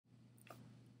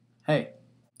Hey,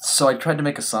 so I tried to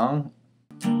make a song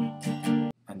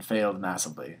and failed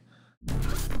massively.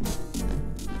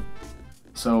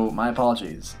 So my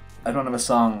apologies. I don't have a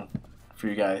song for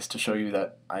you guys to show you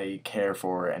that I care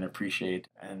for and appreciate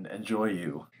and enjoy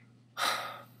you.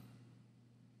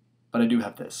 But I do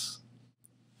have this.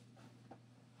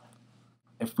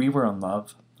 If we were in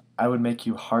love, I would make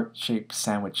you heart-shaped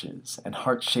sandwiches and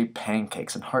heart-shaped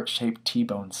pancakes and heart-shaped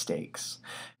T-bone steaks.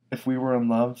 If we were in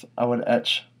love, I would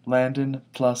etch Landon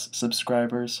plus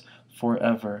subscribers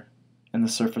forever in the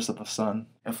surface of the sun.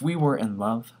 If we were in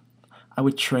love, I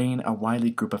would train a wily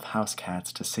group of house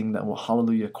cats to sing the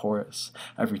Hallelujah chorus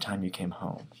every time you came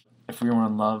home. If we were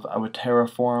in love, I would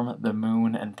terraform the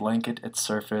moon and blanket its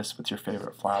surface with your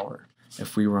favorite flower.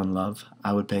 If we were in love,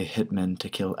 I would pay hitmen to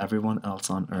kill everyone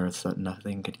else on Earth so that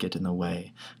nothing could get in the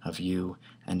way of you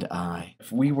and I.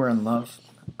 If we were in love,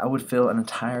 I would fill an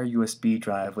entire USB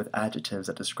drive with adjectives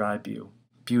that describe you.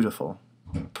 Beautiful,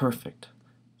 perfect,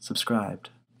 subscribed.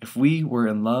 If we were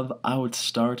in love, I would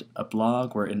start a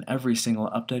blog where in every single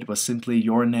update was simply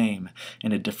your name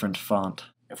in a different font.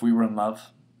 If we were in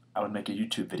love, I would make a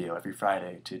YouTube video every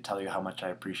Friday to tell you how much I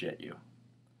appreciate you.